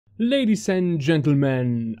Ladies and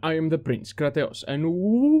gentlemen, I am the Prince Krataios, and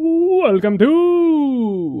welcome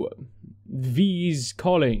to V's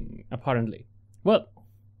Calling, apparently. Well,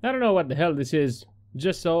 I don't know what the hell this is.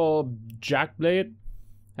 Just saw Jack play it,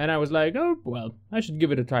 and I was like, oh, well, I should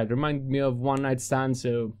give it a try. It reminded me of One Night Stand,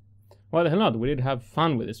 so why the hell not? We did have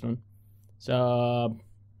fun with this one. So,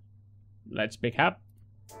 let's pick up.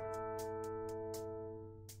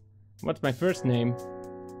 What's my first name?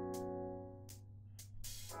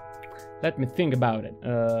 Let me think about it.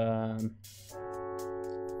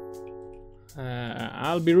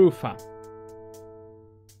 I'll be Ruffa.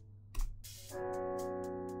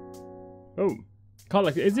 Oh,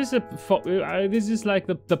 collect. Is this this is like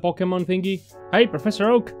the Pokemon thingy? Hey,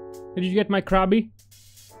 Professor Oak, did you get my Krabby?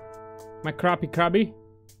 My Krabby?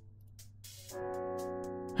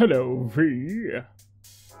 Hello, V.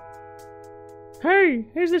 Hey,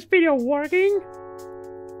 is this video working?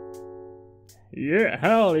 Yeah,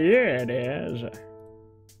 hell yeah, it is.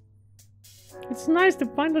 It's nice to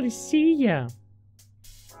finally see ya.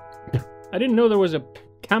 I didn't know there was a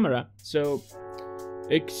camera, so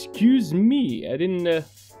excuse me. I didn't.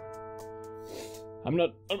 I'm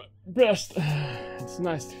not impressed. It's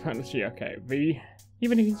nice to finally see. Okay, V.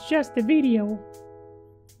 Even if it's just a video.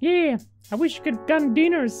 Yeah, I wish you could have gotten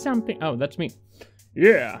dinner or something. Oh, that's me.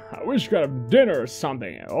 Yeah, I wish you could have dinner or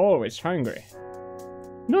something. I'm always hungry.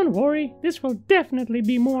 Don't worry, this will definitely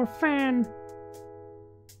be more fun.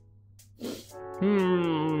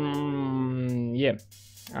 Yeah.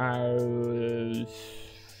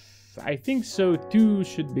 I think so too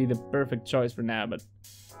should be the perfect choice for now, but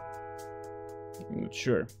I'm not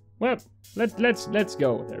sure. Well, let's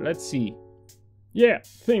go there. Let's see. Yeah,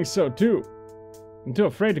 think so too. I'm too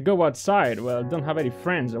afraid to go outside. Well, I don't have any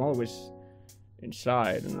friends. I'm always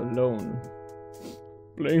inside and alone,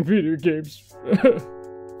 playing video games.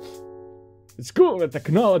 It's cool with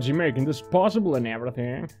technology making this possible and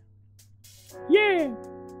everything. Yeah!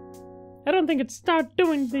 I don't think I'd start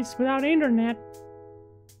doing this without internet.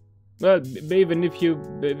 Well, even if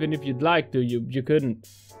you'd like to, you couldn't.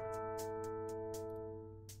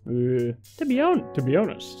 To be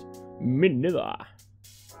honest, me neither.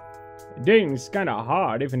 Dating's kinda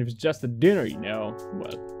hard, even if it's just a dinner, you know.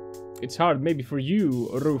 Well, it's hard maybe for you,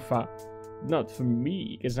 Ruffa, not for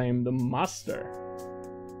me, because I am the master.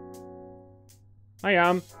 I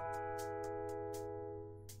am.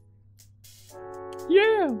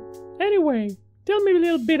 Yeah, anyway, tell me a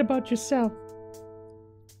little bit about yourself.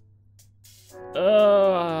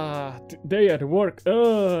 Today at work,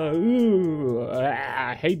 I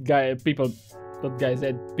hate people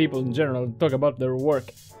in general talk about their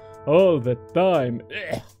work all the time.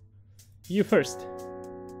 Ugh. You first.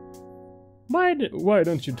 Why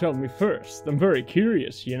don't you tell me first? I'm very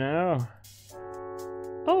curious, you know.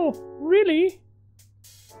 Oh, really?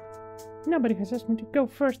 Nobody has asked me to go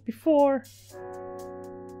first before.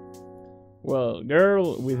 Well,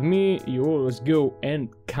 girl, with me, you always go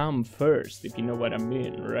and come first, if you know what I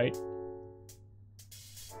mean, right?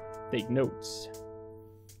 Take notes.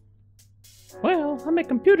 Well, I'm a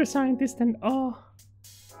computer scientist and, I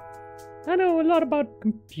know a lot about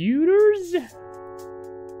computers.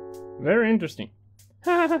 Very interesting.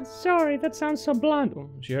 Haha, sorry, that sounds so blunt.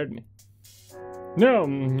 Oh, she heard me. No,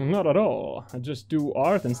 not at all. I just do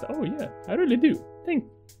art and stuff. Oh yeah, I really do.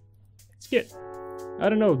 It's good. I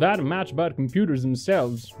don't know that much about computers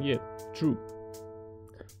themselves. Yeah, true.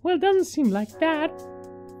 Well, it doesn't seem like that.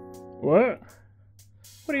 What?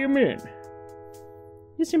 What do you mean?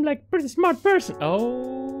 You seem like a pretty smart person.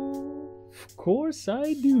 Oh, of course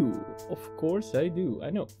I do. Of course I do. I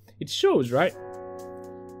know. It shows, right?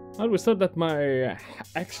 I always thought that my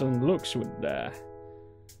excellent looks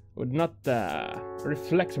would not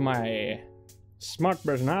reflect my smart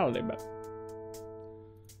personality, but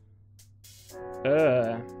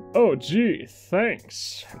oh gee,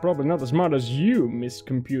 thanks. Probably not as smart as you, Miss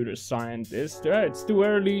Computer Scientist. It's too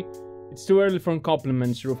early for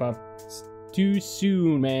compliments, Ruffa. It's too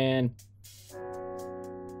soon, man.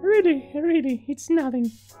 Really, it's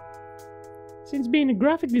nothing. Since being a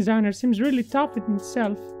graphic designer seems really tough in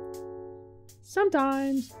itself.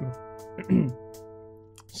 Sometimes.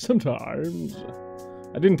 Sometimes.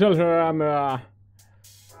 I didn't tell her I'm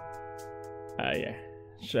yeah.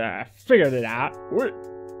 So I figured it out. What?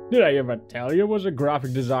 Did I ever tell you I was a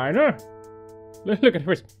graphic designer? Look at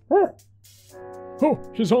her face. Oh,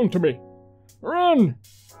 she's on to me. Run!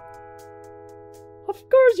 Of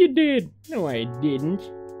course you did. No, I didn't.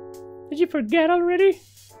 Did you forget already?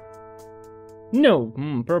 No,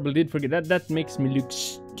 probably did forget. That makes me look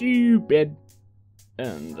stupid.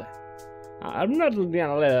 And I'm not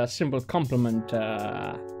gonna let a simple compliment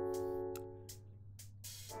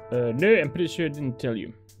No, I'm pretty sure I didn't tell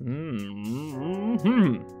you.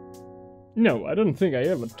 No, I don't think I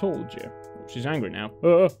ever told you. She's angry now.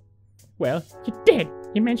 Well, you did.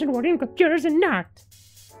 You mentioned working in computers and art.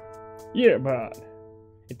 Yeah, but...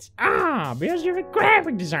 It's because you're a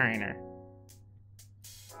graphic designer.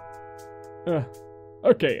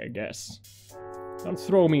 Okay, I guess. Don't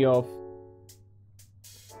throw me off.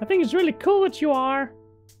 I think it's really cool that you are.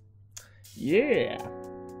 Yeah.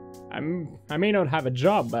 I may not have a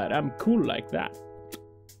job, but I'm cool like that.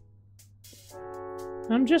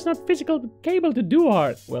 I'm just not physically able to do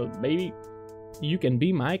art. Well, baby, you can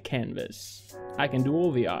be my canvas. I can do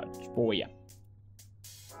all the art for you.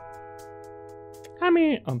 I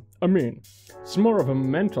mean, it's more of a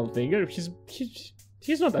mental thing.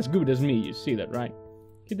 He's not as good as me, you see that, right?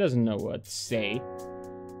 He doesn't know what to say.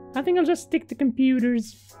 I think I'll just stick to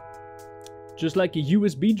computers. Just like a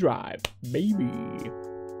USB drive, baby.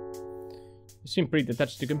 You seem pretty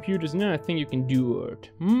attached to computers now. I think you can do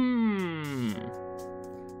art.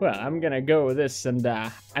 Well, I'm gonna go with this and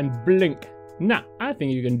blink. Nah, I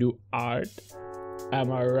think you can do art.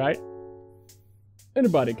 Am I right?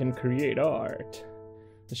 Anybody can create art.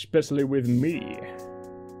 Especially with me.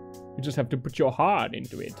 You just have to put your heart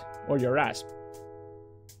into it. Or your ass.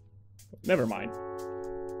 Never mind.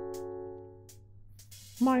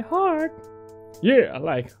 My heart? Yeah,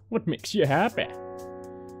 like, what makes you happy?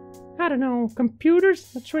 I don't know,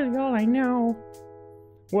 computers? That's really all I know.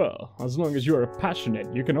 Well, as long as you're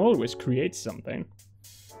passionate, you can always create something.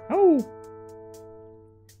 Oh!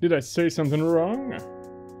 Did I say something wrong?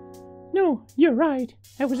 No, you're right.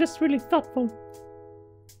 I was just really thoughtful.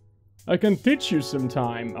 I can teach you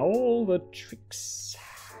sometime all the tricks.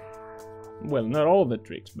 Well, not all the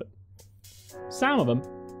tricks, but some of them.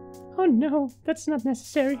 Oh no, that's not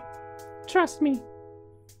necessary. Trust me.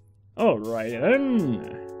 Alright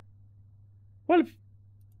then. Well,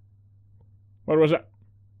 what was that?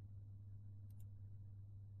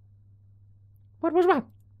 What was what?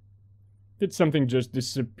 Did something just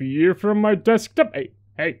disappear from my desktop?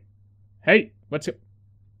 Hey, what's it?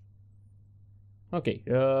 Okay,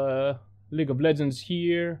 League of Legends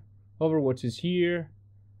here, Overwatch is here.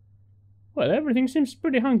 Well, everything seems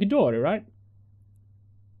pretty hunky-dory, right?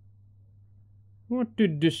 What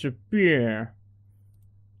did disappear?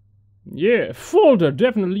 Yeah, folder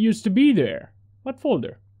definitely used to be there. What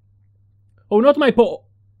folder? Oh, not my popular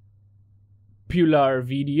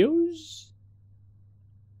videos?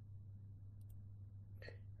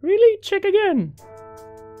 Really? Check again.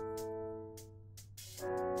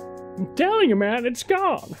 I'm telling you, man, it's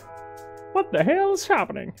gone. What the hell is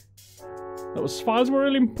happening? Those files were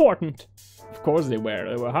really important. Of course they were.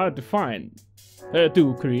 They were hard to find.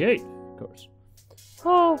 To create, of course.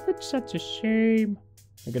 Oh, that's such a shame.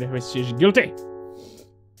 I gotta say she's guilty.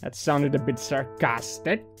 That sounded a bit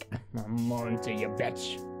sarcastic. I'm on to you,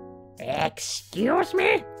 bitch. Excuse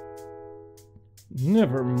me?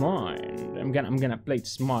 Never mind. I'm gonna play it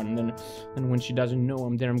smart, and then when she doesn't know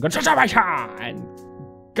I'm there, I'm gonna and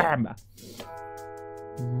karma.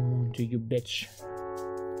 On to you, bitch.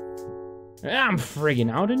 I'm frigging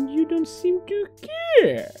out, and you don't seem to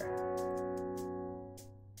care.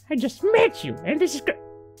 I just met you, and this is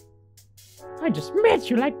I just met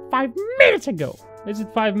you like 5 minutes ago. Is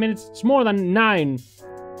it 5 minutes? It's more than 9.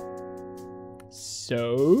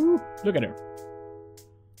 So, look at her.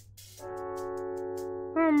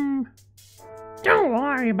 Don't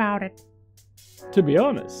worry about it. To be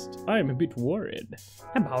honest, I'm a bit worried.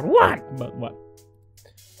 About what? About what?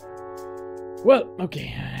 Well,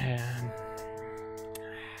 okay.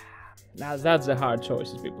 Now that's a hard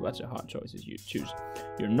choices, people. That's a hard choices. You choose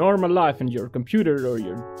your normal life and your computer or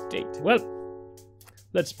your date. Well,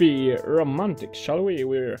 let's be romantic, shall we?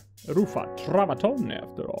 We're Ruffa Travatonne,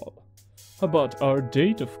 after all. About our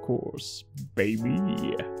date, of course,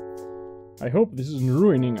 baby. I hope this isn't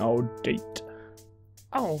ruining our date.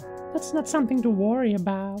 Oh, that's not something to worry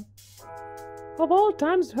about. Of all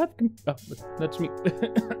times to have that's me.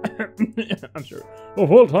 I'm sorry.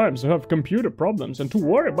 Of all times to have computer problems and to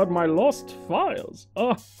worry about my lost files.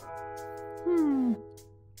 Oh.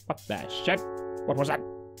 What the shit? What was that?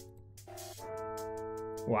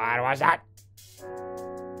 What was that?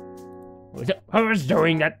 Who's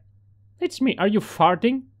doing that? It's me. Are you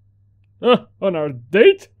farting? On our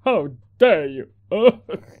date? How dare you?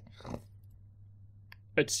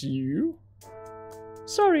 It's you?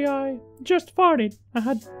 Sorry, I just farted. I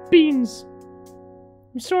had beans.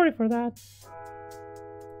 I'm sorry for that.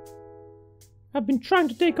 I've been trying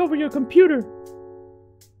to take over your computer.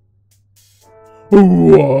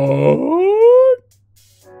 What?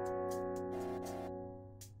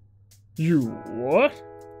 You what?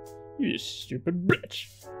 You stupid bitch.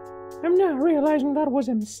 I'm now realizing that was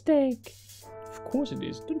a mistake. Of course it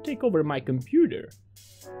is. Don't take over my computer.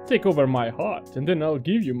 Take over my heart, and then I'll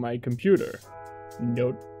give you my computer.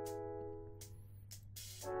 No.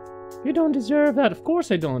 You don't deserve that. Of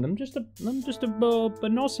course I don't. I'm just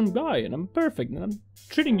an awesome guy, and I'm perfect, and I'm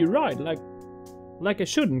treating you right, like I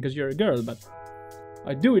shouldn't, because you're a girl, but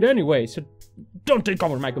I do it anyway. So don't take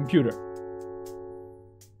over my computer.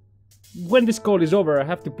 When this call is over, I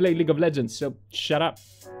have to play League of Legends. So shut up.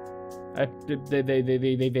 They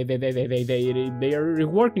are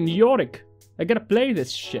working Yorick. I gotta play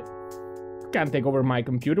this shit. Can't take over my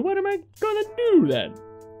computer. What am I gonna do then?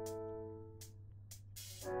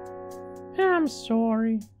 I'm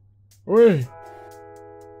sorry. Wait.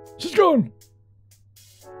 She's gone.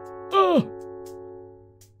 Oh,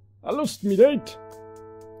 I lost me date.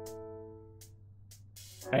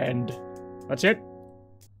 And that's it.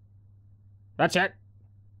 That's it.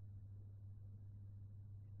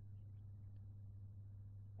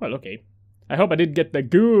 Well, okay. I hope I did get the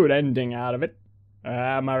good ending out of it.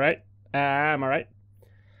 Am I right? Am I right?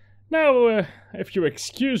 Now, if you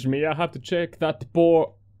excuse me, I have to check that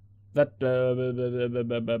I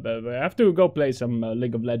have to go play some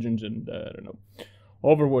League of Legends and, I don't know,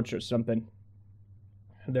 Overwatch or something.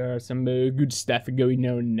 There are some good stuff going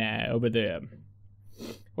on now over there.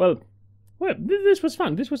 Well, this was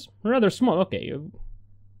fun. This was rather small. Okay,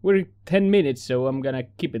 we're 10 minutes, so I'm gonna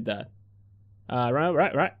keep it that.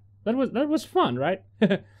 Right. That was fun, right?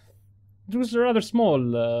 It was a rather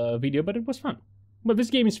small video, but it was fun. Well,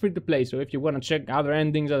 this game is free to play, so if you want to check other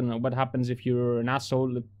endings, I don't know what happens if you're an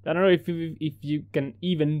asshole. I don't know if you can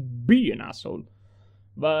even be an asshole.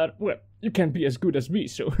 But, well, you can't be as good as me,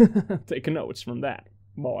 so take notes from that,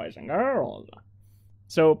 boys and girls.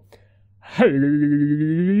 So,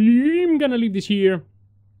 I'm gonna leave this here.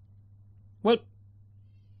 Well,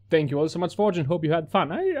 thank you all so much for watching. Hope you had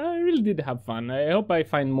fun. I really did have fun. I hope I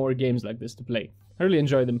find more games like this to play. I really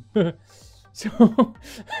enjoy them. So,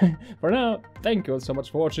 for now, thank you all so much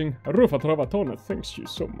for watching. Ruffa Travatonne, thanks you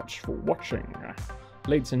so much for watching.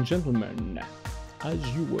 Ladies and gentlemen,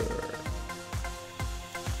 as you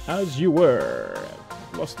were.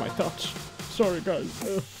 Lost my touch. Sorry, guys.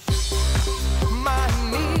 My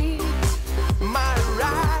needs, my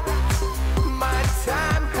rights.